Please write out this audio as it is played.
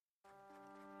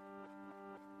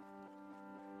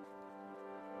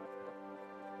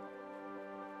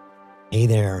Hey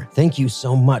there. Thank you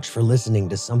so much for listening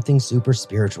to Something Super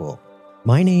Spiritual.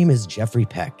 My name is Jeffrey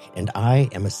Peck, and I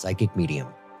am a psychic medium.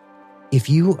 If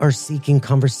you are seeking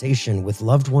conversation with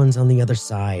loved ones on the other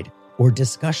side, or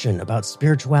discussion about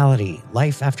spirituality,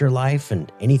 life after life,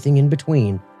 and anything in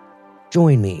between,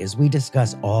 join me as we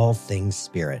discuss all things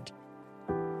spirit.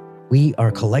 We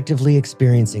are collectively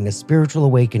experiencing a spiritual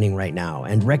awakening right now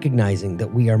and recognizing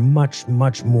that we are much,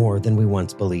 much more than we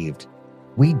once believed.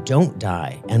 We don't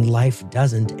die, and life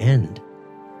doesn't end.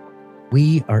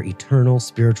 We are eternal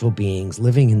spiritual beings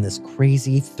living in this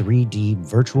crazy 3D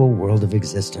virtual world of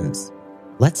existence.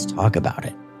 Let's talk about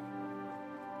it.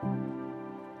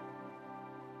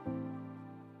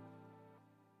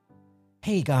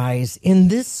 Hey guys, in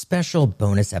this special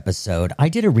bonus episode, I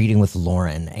did a reading with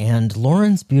Lauren, and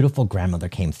Lauren's beautiful grandmother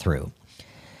came through.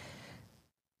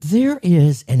 There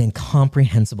is an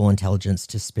incomprehensible intelligence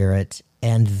to spirit,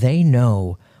 and they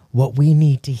know what we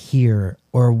need to hear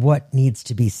or what needs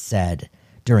to be said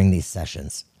during these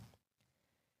sessions.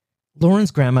 Lauren's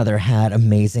grandmother had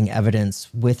amazing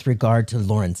evidence with regard to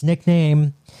Lauren's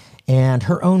nickname and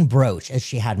her own brooch, as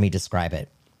she had me describe it.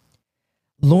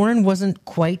 Lauren wasn't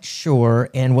quite sure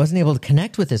and wasn't able to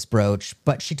connect with this brooch,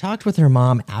 but she talked with her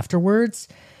mom afterwards,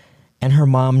 and her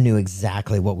mom knew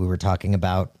exactly what we were talking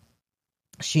about.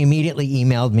 She immediately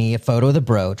emailed me a photo of the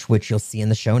brooch, which you'll see in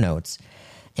the show notes,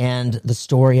 and the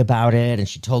story about it, and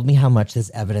she told me how much this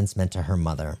evidence meant to her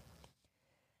mother.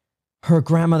 Her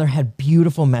grandmother had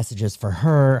beautiful messages for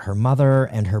her, her mother,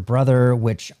 and her brother,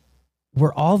 which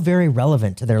were all very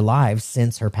relevant to their lives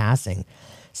since her passing,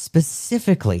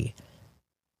 specifically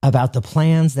about the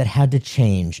plans that had to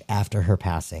change after her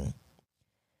passing.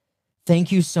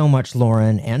 Thank you so much,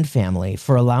 Lauren and family,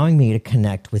 for allowing me to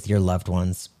connect with your loved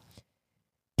ones.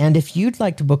 And if you'd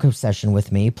like to book a session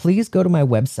with me, please go to my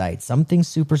website,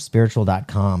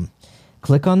 somethingsuperspiritual.com.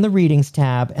 Click on the readings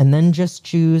tab and then just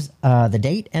choose the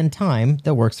date and time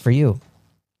that works for you.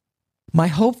 My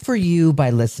hope for you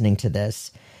by listening to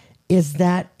this is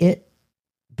that it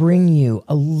bring you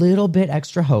a little bit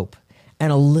extra hope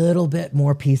and a little bit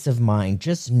more peace of mind,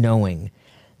 just knowing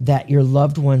that your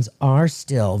loved ones are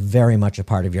still very much a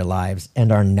part of your lives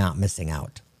and are not missing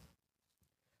out.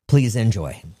 Please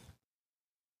enjoy.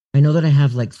 I know that I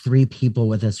have like 3 people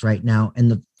with us right now, and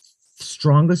the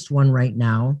strongest one right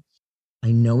now,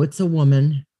 I know it's a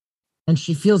woman, and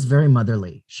she feels very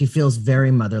motherly. She feels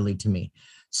very motherly to me.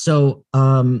 So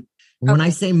when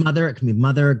I say mother, it can be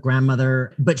mother,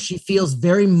 grandmother, but she feels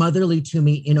very motherly to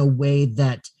me in a way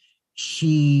that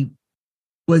she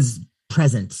was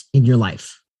present in your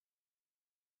life.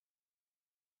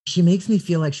 She makes me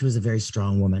feel like she was a very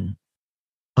strong woman.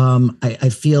 I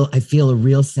feel a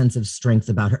real sense of strength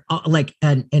about her,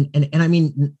 and I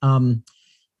mean,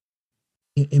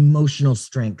 emotional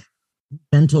strength,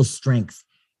 mental strength,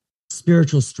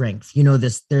 spiritual strength. You know,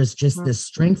 there's just this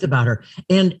strength about her,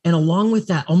 and along with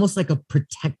that, almost like a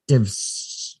protective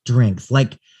strength,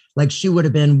 like she would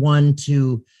have been one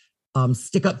to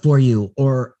stick up for you,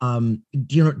 or do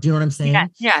you know what I'm saying?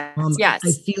 Yeah. Yes.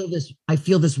 I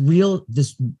feel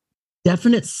this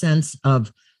definite sense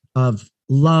of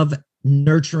love,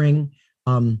 nurturing,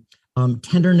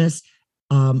 tenderness,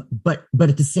 but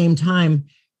at the same time,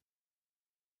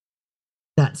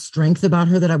 that strength about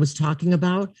her that I was talking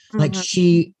about, like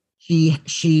she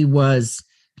was,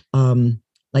 like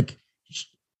kind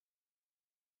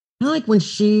of like when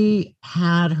she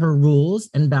had her rules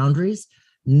and boundaries,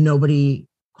 nobody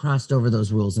crossed over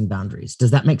those rules and boundaries.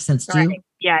 Does that make sense to you?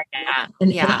 Yeah.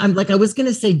 And I'm like, I was going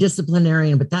to say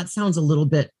disciplinarian, but that sounds a little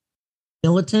bit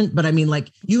militant. But I mean,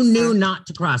 like, you knew not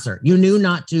to cross her. You knew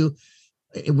not to.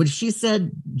 When she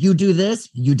said, you do this,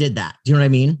 you did that. Do you know what I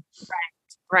mean?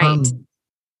 Right.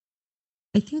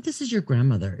 I think this is your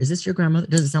grandmother. Is this your grandmother?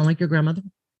 Does it sound like your grandmother?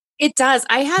 It does.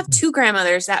 I have 2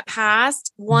 grandmothers that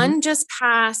passed. One just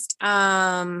passed,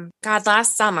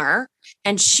 last summer.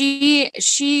 And she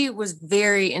was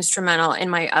very instrumental in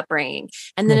my upbringing.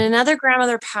 And then another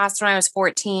grandmother passed when I was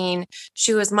 14.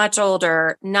 She was much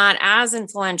older, not as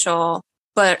influential,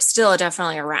 but still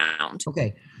definitely around.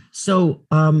 Okay. So,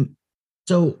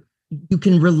 so you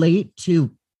can relate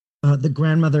to the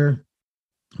grandmother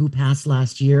who passed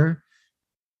last year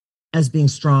as being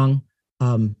strong,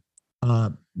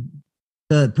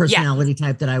 the personality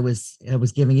type that I was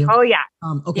giving you. Oh yeah.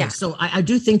 Okay. Yeah. So I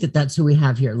do think that that's who we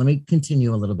have here. Let me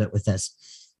continue a little bit with this.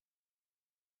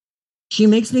 She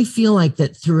makes me feel like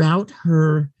that throughout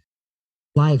her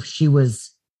life, she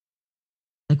was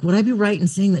like, would I be right in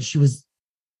saying that she was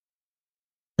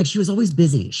always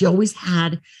busy? She always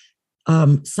had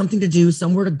something to do,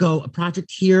 somewhere to go, a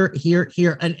project here,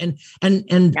 and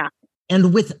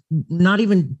and with not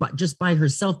even just by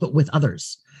herself, but with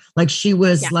others. Like she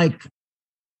was like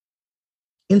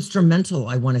instrumental.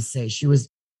 I want to say she was.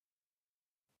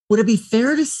 Would it be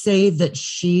fair to say that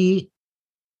she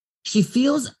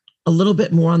feels a little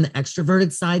bit more on the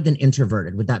extroverted side than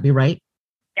introverted? Would that be right?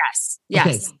 Yes.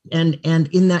 Yes. Okay. And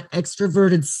in that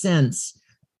extroverted sense,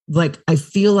 like I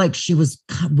feel like she was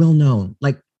well known.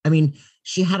 Like, I mean,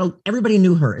 she had everybody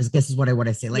knew her, I guess is what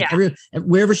I say. Like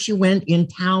wherever she went in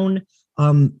town,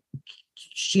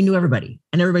 she knew everybody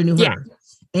and everybody knew her.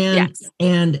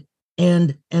 And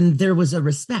and there was a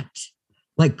respect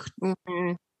like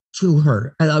to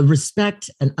her, a respect,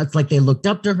 and it's like they looked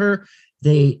up to her.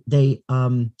 They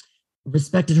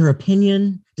respected her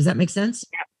opinion. Does that make sense?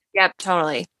 Yep,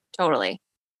 totally.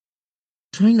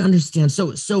 Trying to understand.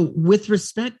 So with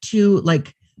respect to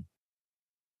like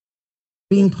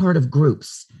being part of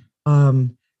groups,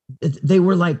 they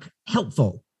were like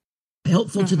helpful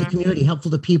to the community,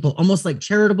 helpful to people, almost like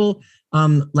charitable,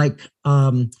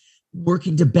 working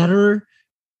to better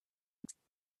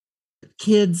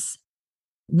kids,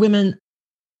 women,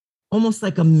 almost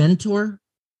like a mentor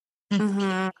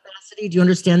capacity. Do you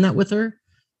understand that with her?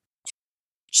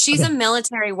 She's a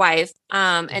military wife.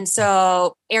 And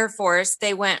so Air Force,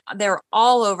 they're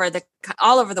all over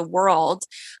the world,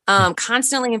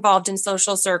 constantly involved in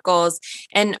social circles.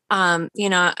 And,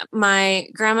 my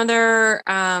grandmother,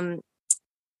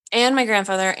 and my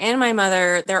grandfather and my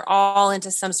mother, they're all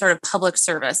into some sort of public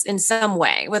service in some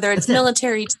way, whether it's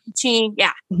military teaching.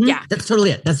 Yeah. Yeah. That's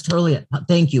totally it.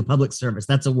 Thank you. Public service.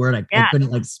 That's a word I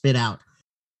couldn't like spit out.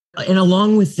 And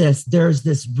along with this, there's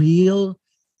this real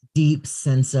deep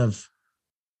sense of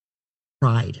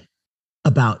pride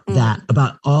about that,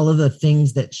 about all of the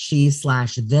things that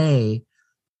they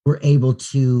were able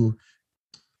to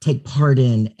take part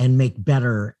in and make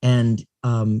better and,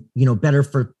 better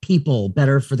for people,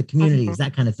 better for the communities,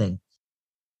 that kind of thing.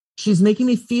 She's making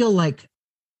me feel like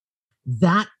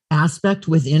that aspect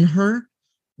within her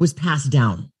was passed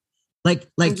down. Like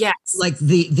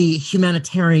the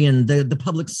humanitarian, the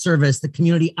public service, the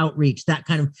community outreach, that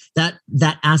kind of,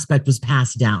 that aspect was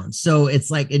passed down. So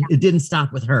it's like, it didn't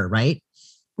stop with her, right?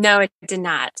 No, it did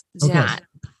not.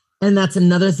 And that's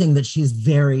another thing that she's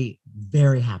very,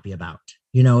 very happy about.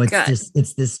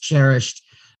 It's this cherished,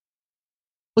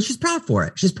 well, she's proud for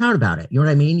it. She's proud about it. You know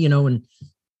what I mean? And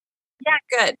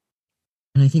good.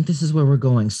 And I think this is where we're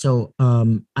going. So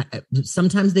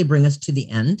sometimes they bring us to the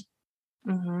end.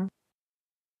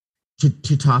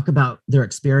 To talk about their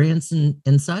experience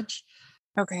and such.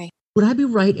 Okay. Would I be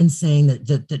right in saying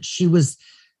that she was,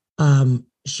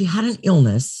 she had an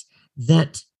illness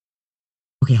that,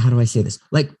 okay, how do I say this?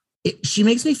 Like, she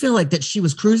makes me feel like that she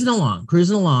was cruising along,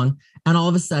 and all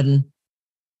of a sudden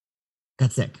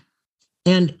got sick.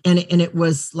 And it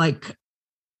was like,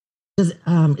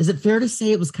 is it fair to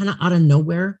say it was kind of out of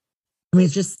nowhere? I mean,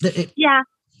 it's just that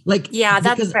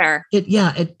that's fair.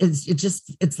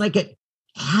 It's like it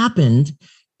happened,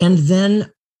 and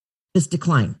then this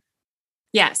decline.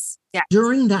 Yes. Yeah.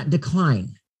 During that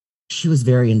decline, she was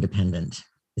very independent.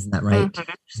 Isn't that right?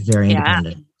 She's very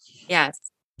independent. Yes.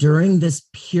 During this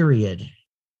period,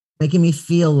 making me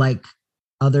feel like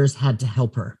others had to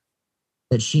help her,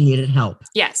 that she needed help.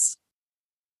 Yes.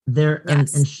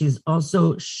 And she's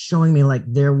also showing me like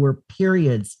there were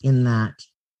periods in that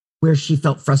where she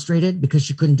felt frustrated because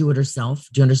she couldn't do it herself.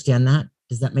 Do you understand that?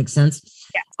 Does that make sense?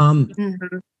 Yeah.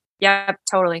 Yeah,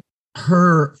 totally.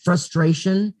 Her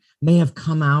frustration may have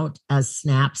come out as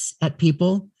snaps at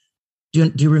people.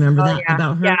 Do you remember that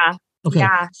about her? Yeah. Okay.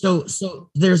 Yeah. So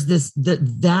there's this,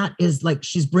 that is like,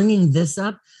 she's bringing this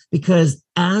up because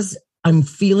as I'm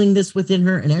feeling this within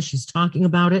her and as she's talking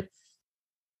about it,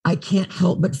 I can't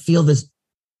help but feel this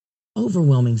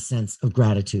overwhelming sense of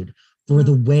gratitude for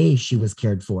the way she was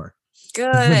cared for.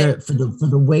 Good. For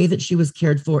the way that she was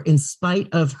cared for in spite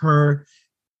of her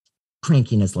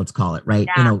crankiness, let's call it, right?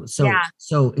 Yeah.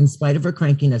 So in spite of her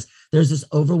crankiness, there's this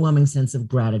overwhelming sense of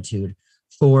gratitude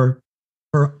for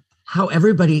how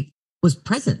everybody was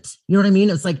present. You know what I mean?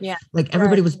 It's like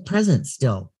everybody was present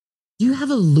still. Do you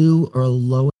have a Lou or a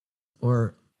Lo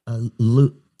or a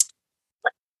Lou?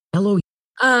 L-O?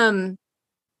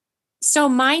 So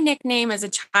my nickname as a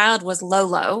child was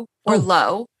Lolo or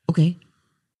Lo. Okay.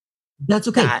 That's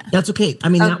okay. That's okay. I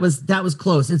mean, that was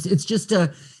close. It's just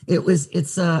a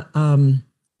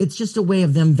way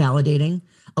of them validating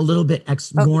a little bit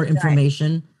more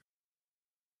information.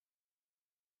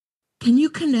 Can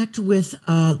you connect with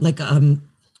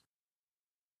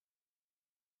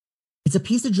it's a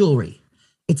piece of jewelry.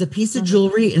 It's a piece of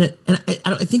jewelry, and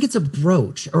I think it's a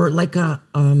brooch or like a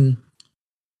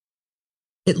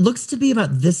it looks to be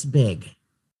about this big.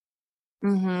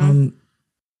 Mm-hmm. Um,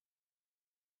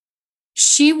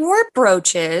 She wore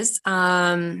brooches.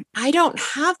 I don't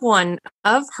have one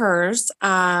of hers.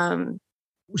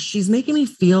 she's making me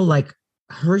feel like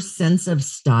her sense of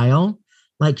style,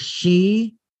 like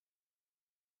she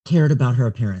cared about her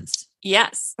appearance.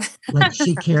 Yes. Like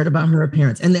she cared about her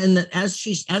appearance. And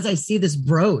as I see this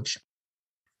brooch,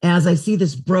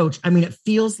 I mean, it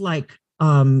feels like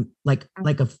a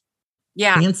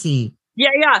Yeah. fancy, Yeah.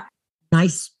 Yeah.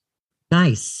 nice,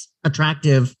 nice,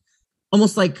 attractive,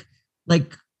 almost like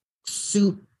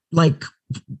suit, like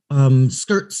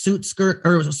skirt,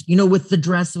 or with the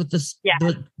dress with Yeah.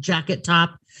 the jacket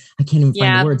top. I can't even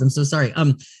find the Yeah. words. I'm so sorry.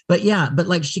 But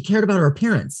like she cared about her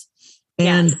appearance,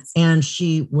 and Yes. and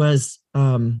she was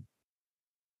done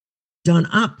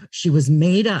up. She was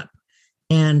made up,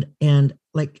 and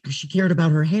like she cared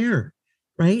about her hair,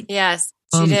 right? Yes,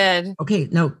 she did. Okay,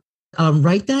 now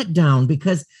write that down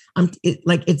because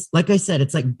it's like I said,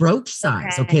 it's like brooch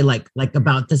size. Okay, like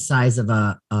about the size of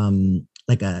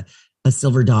like a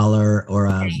silver dollar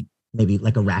or maybe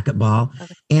like a racket ball,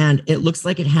 Okay. and it looks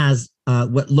like it has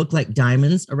what look like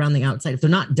diamonds around the outside. If they're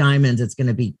not diamonds, it's going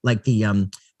to be like the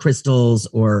crystals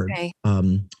or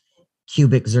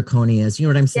cubic zirconias. You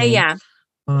know what I'm saying? Yeah.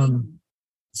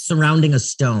 Surrounding a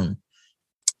stone.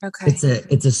 Okay.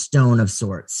 It's a stone of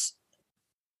sorts.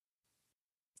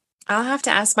 I'll have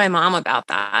to ask my mom about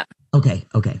that. Okay.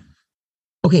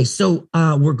 So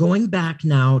we're going back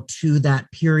now to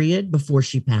that period before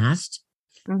she passed,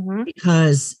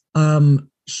 because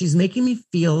she's making me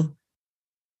feel.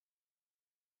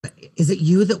 Is it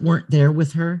you that weren't there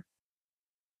with her?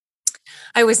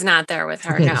 I was not there with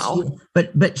her. Okay, no.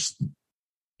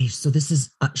 So this is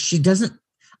she doesn't.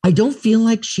 I don't feel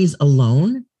like she's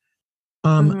alone.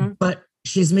 But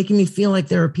she's making me feel like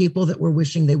there are people that were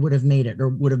wishing they would have made it or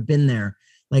would have been there.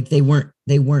 Like they weren't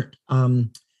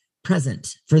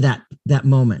present for that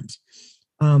moment.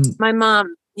 My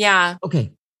mom. Yeah.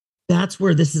 Okay. That's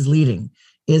where this is leading,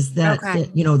 is that,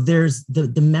 there's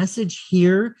the message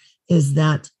here is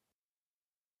that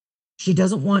she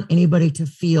doesn't want anybody to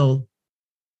feel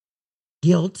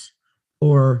guilt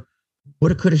or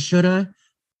woulda, coulda, shoulda,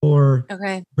 or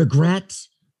regret.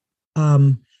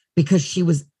 Because she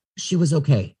was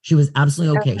okay. She was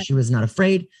absolutely okay. She was not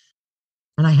afraid.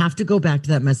 And I have to go back to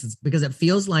that message because it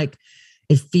feels like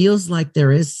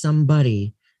there is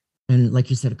somebody, and like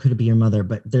you said, it could be your mother,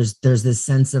 but there's this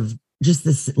sense of just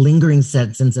this lingering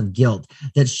sense of guilt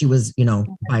that she was,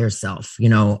 by herself,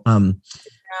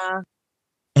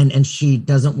 and she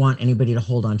doesn't want anybody to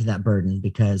hold on to that burden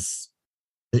because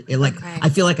I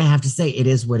feel like I have to say it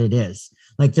is what it is.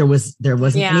 Like there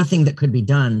wasn't anything that could be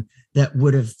done that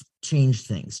would have changed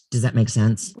things. Does that make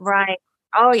sense? Right.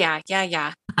 Oh yeah.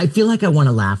 Yeah. I feel like I want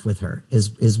to laugh with her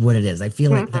is what it is. I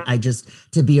feel like that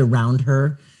to be around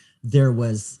her, there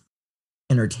was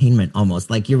entertainment almost.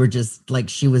 Like you were just like,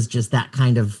 she was just that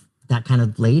kind of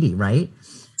lady. Right.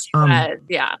 She was,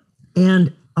 yeah.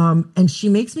 And she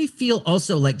makes me feel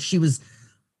also like she was,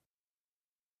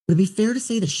 would it be fair to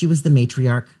say that she was the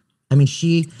matriarch? I mean,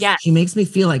 she makes me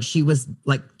feel like she was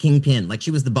like kingpin, like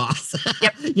she was the boss.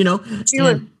 Yep. She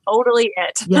was totally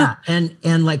it. Yeah,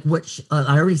 and like what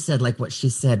I already said, like what she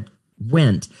said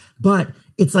went, but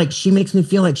it's like she makes me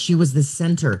feel like she was the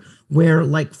center where,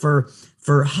 like for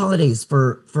holidays,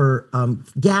 for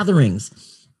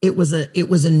gatherings, it was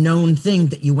a known thing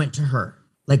that you went to her,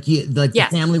 the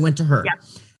family went to her.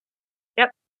 Yep.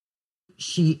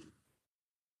 She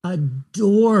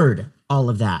adored all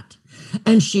of that.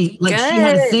 And she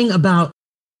had a thing about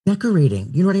decorating.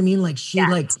 You know what I mean? Like she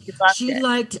liked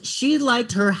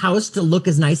her house to look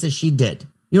as nice as she did.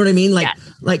 You know what I mean?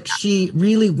 Like she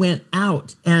really went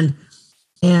out and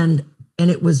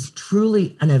it was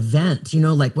truly an event,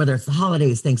 like whether it's the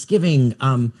holidays, Thanksgiving,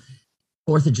 4th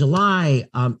of July,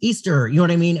 Easter, you know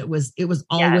what I mean? It was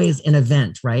always an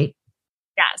event, right?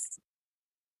 Yes.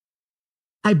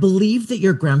 I believe that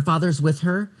your grandfather's with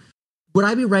her. Would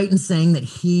I be right in saying that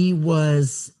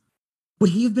would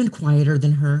he have been quieter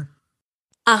than her?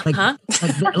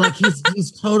 Like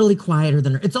he's totally quieter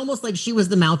than her. It's almost like she was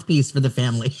the mouthpiece for the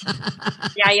family.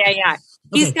 Yeah.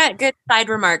 He's got good side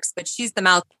remarks, but she's the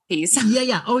mouthpiece.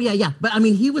 Yeah. Oh yeah. But I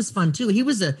mean, he was fun too.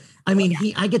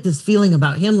 I get this feeling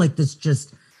about him, like this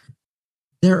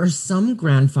there are some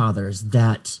grandfathers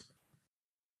that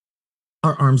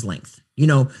are arm's length.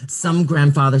 Some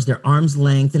grandfathers, they're arm's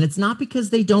length, and it's not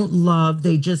because they don't love,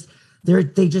 they just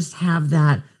have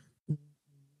that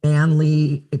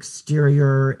manly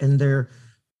exterior, and they're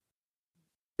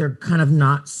kind of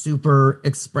not super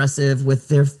expressive with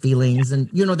their feelings and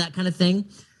that kind of thing.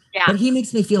 Yeah. But he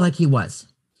makes me feel like he was.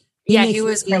 He Yeah, makes he me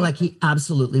was feel great. like he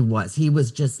absolutely was. He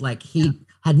was just like, he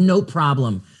had no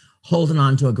problem holding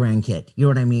on to a grandkid. You know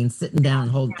what I mean? Sitting down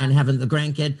and having the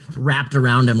grandkid wrapped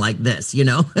around him like this, you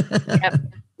know? Yep.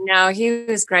 No, he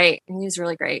was great. He was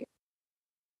really great.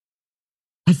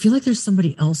 I feel like there's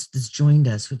somebody else that's joined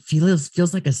us who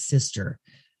feels like a sister.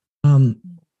 Um,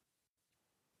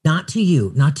 not to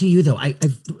you though.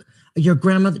 Your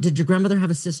grandmother, did your grandmother have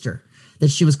a sister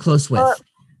that she was close Uh,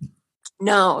 with?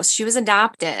 no, she was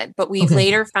adopted, but we Okay.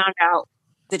 later found out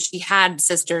that she had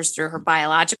sisters through her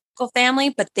biological family,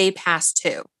 but they passed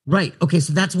too. Right. Okay.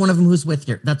 So that's one of them who's with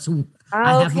her. That's who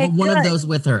I have Okay, one of good. those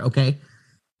with her. Okay.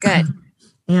 Good.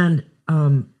 And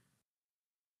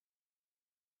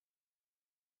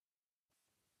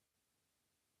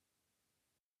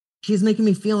she's making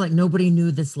me feel like nobody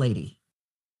knew this lady.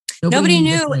 Nobody Nobody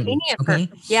knew this knew lady. any of her. Okay.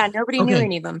 Yeah, nobody knew Okay.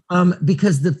 any of them.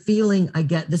 Because the feeling I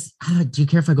get this, do you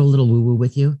care if I go a little woo woo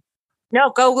with you?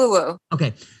 No, go woo woo.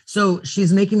 Okay. So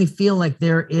she's making me feel like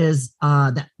there is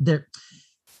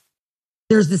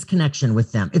there's this connection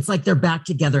with them. It's like they're back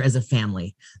together as a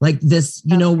family. Like this,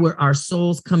 where our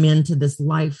souls come into this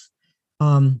life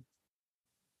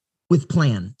with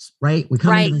plans, right? We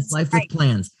come into this life with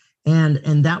plans.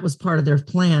 And that was part of their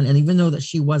plan. And even though that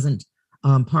she wasn't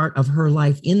part of her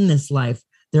life in this life,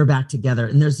 they're back together.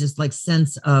 And there's this like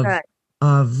sense of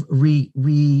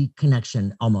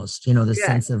reconnection almost, this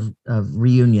sense of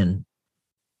reunion.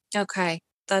 Okay.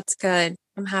 That's good.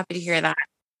 I'm happy to hear that.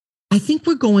 I think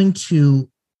we're going to,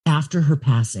 after her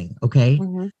passing, okay?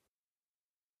 Mm-hmm.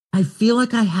 I feel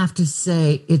like I have to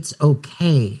say it's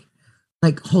okay.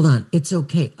 Like, hold on, it's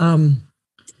okay.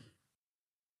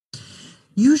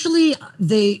 Usually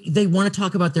they want to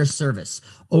talk about their service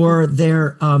or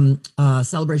their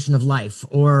celebration of life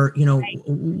or,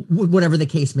 whatever the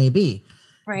case may be.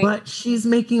 Right. But she's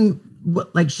making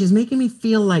me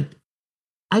feel like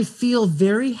I feel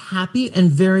very happy and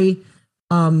very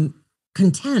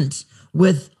content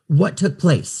with what took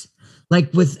place.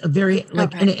 Like with a very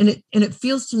like, and it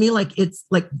feels to me like it's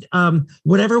like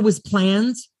whatever was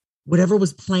planned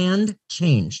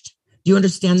changed. Do you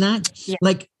understand that? Yeah.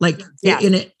 Yeah.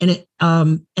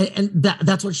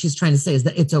 That's what she's trying to say is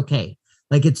that it's okay.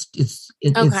 Like it's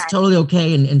totally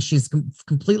okay. And she's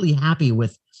completely happy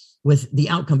with the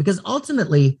outcome because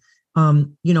ultimately,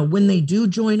 when they do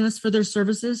join us for their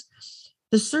services,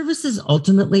 the services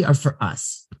ultimately are for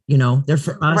us, they're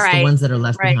for us, the ones that are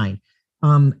left behind.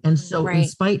 And so in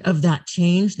spite of that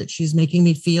change that she's making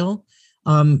me feel,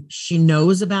 she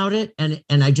knows about it. And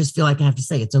I just feel like I have to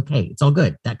say, it's okay. It's all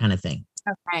good. That kind of thing.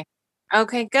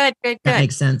 Okay. Good. That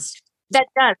makes sense. That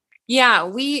does. Yeah.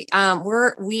 We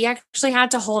actually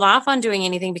had to hold off on doing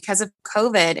anything because of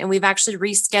COVID, and we've actually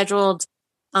rescheduled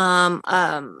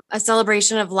a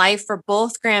celebration of life for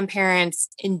both grandparents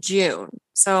in June.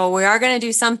 So we are going to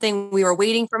do something. We were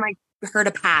waiting for her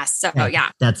to pass. So yeah,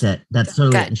 that's it. That's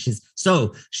totally it. And she's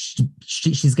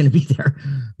going to be there.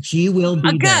 She will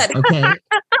be there. Okay. I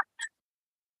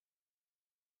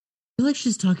feel like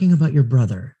she's talking about your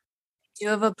brother. You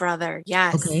have a brother.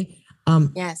 Yes. Okay.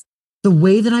 Yes. The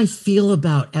way that I feel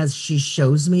about as she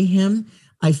shows me him,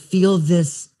 I feel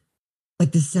this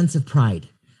sense of pride.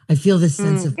 I feel this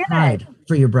sense of pride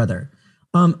for your brother.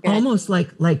 Almost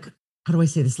like how do I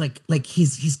say this? Like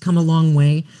he's come a long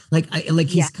way.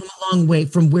 He's come a long way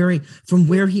from where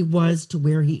he was to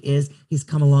where he is. He's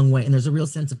come a long way, and there's a real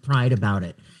sense of pride about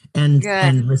it and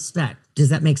respect. Does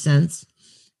that make sense?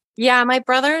 Yeah, my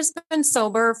brother's been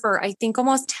sober for I think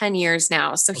almost 10 years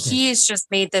now. So he's just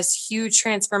made this huge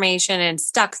transformation and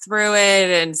stuck through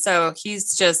it, and so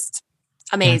he's just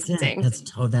amazing.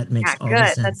 That makes all the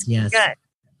sense. That's yes. Good.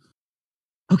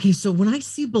 Okay, so when I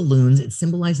see balloons, it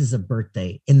symbolizes a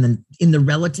birthday in the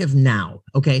relative now.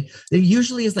 Okay, it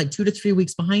usually is like 2 to 3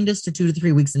 weeks behind us to 2 to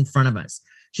 3 weeks in front of us.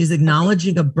 She's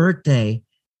acknowledging a birthday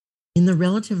in the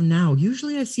relative now.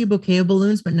 Usually, I see a bouquet of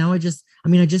balloons, but now I just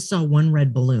saw one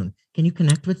red balloon. Can you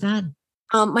connect with that?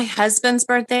 My husband's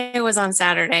birthday was on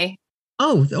Saturday.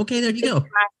 Oh, okay, there you go.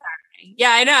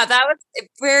 Yeah, I know that was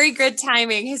very good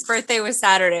timing. His birthday was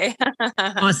Saturday.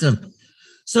 Awesome.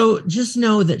 So just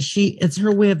know that it's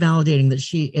her way of validating that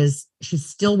she's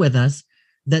still with us,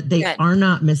 that they are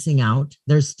not missing out.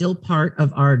 They're still part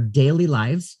of our daily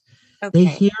lives. Okay. They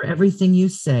hear everything you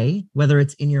say, whether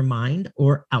it's in your mind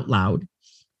or out loud.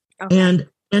 Okay.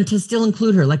 And to still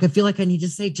include her. Like, I feel like I need to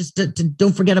say, just to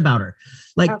don't forget about her.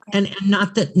 Like, and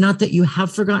not that you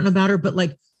have forgotten about her, but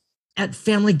like at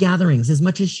family gatherings, as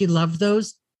much as she loved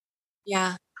those.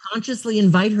 Yeah. Consciously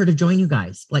invite her to join you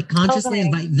guys, like consciously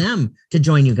invite them to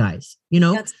join you guys,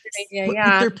 that's a good idea.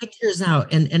 Put their pictures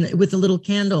out and with a little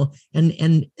candle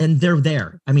and they're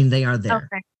there. I mean, they are there.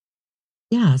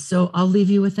 Yeah, so I'll leave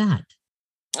you with that.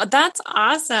 That's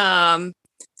awesome.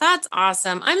 That's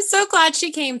awesome. I'm so glad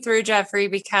she came through, Jeffrey,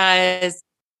 because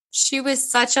she was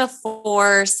such a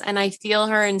force and I feel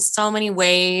her in so many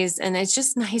ways. And it's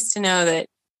just nice to know that,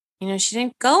 she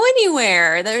didn't go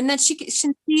anywhere and that she can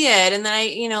see it. And then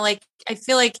I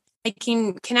feel like I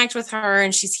can connect with her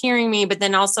and she's hearing me, but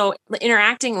then also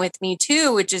interacting with me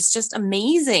too, which is just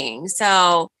amazing.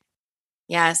 So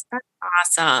yes, that's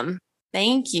awesome.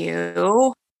 Thank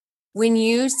you. When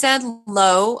you said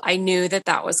Lo, I knew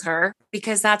that was her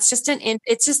because that's just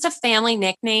it's just a family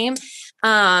nickname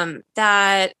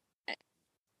that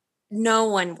no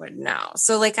one would know.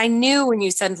 So like I knew when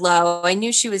you said Lo, I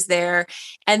knew she was there.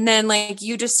 And then like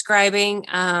you describing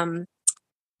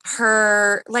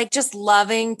her like just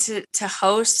loving to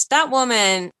host that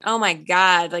woman, oh my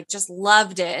God, like just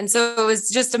loved it. And so it was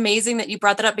just amazing that you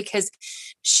brought that up because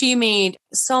she made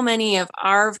so many of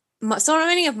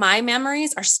my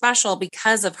memories are special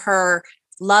because of her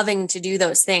loving to do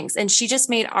those things. And she just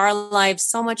made our lives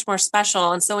so much more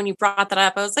special. And so when you brought that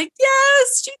up, I was like,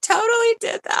 yes, she totally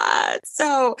did that.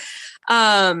 So,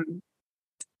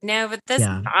 no, but this is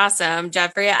awesome,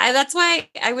 Jeffrey. That's why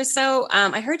I was so,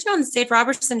 I heard you on the Dave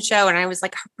Robertson show and I was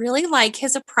like, I really like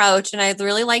his approach and I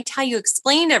really liked how you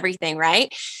explained everything.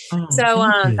 Right. Oh, so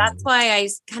that's why I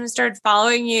kind of started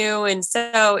following you. And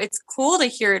so it's cool to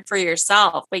hear it for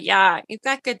yourself, but yeah, you've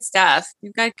got good stuff.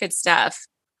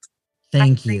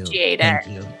 Thank you. Appreciate it. Thank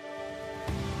you.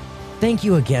 Thank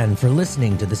you again for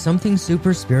listening to the Something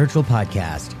Super Spiritual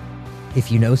podcast.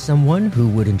 If you know someone who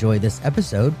would enjoy this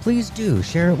episode, please do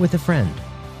share it with a friend.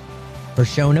 For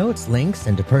show notes, links,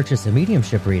 and to purchase a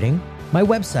mediumship reading, my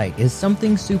website is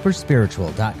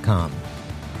somethingsuperspiritual.com.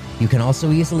 You can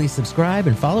also easily subscribe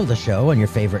and follow the show on your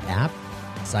favorite app,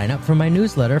 sign up for my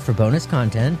newsletter for bonus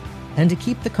content, and to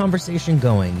keep the conversation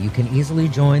going, you can easily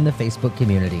join the Facebook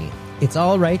community. It's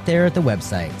all right there at the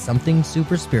website,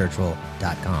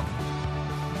 somethingsuperspiritual.com.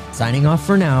 Signing off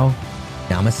for now,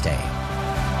 namaste.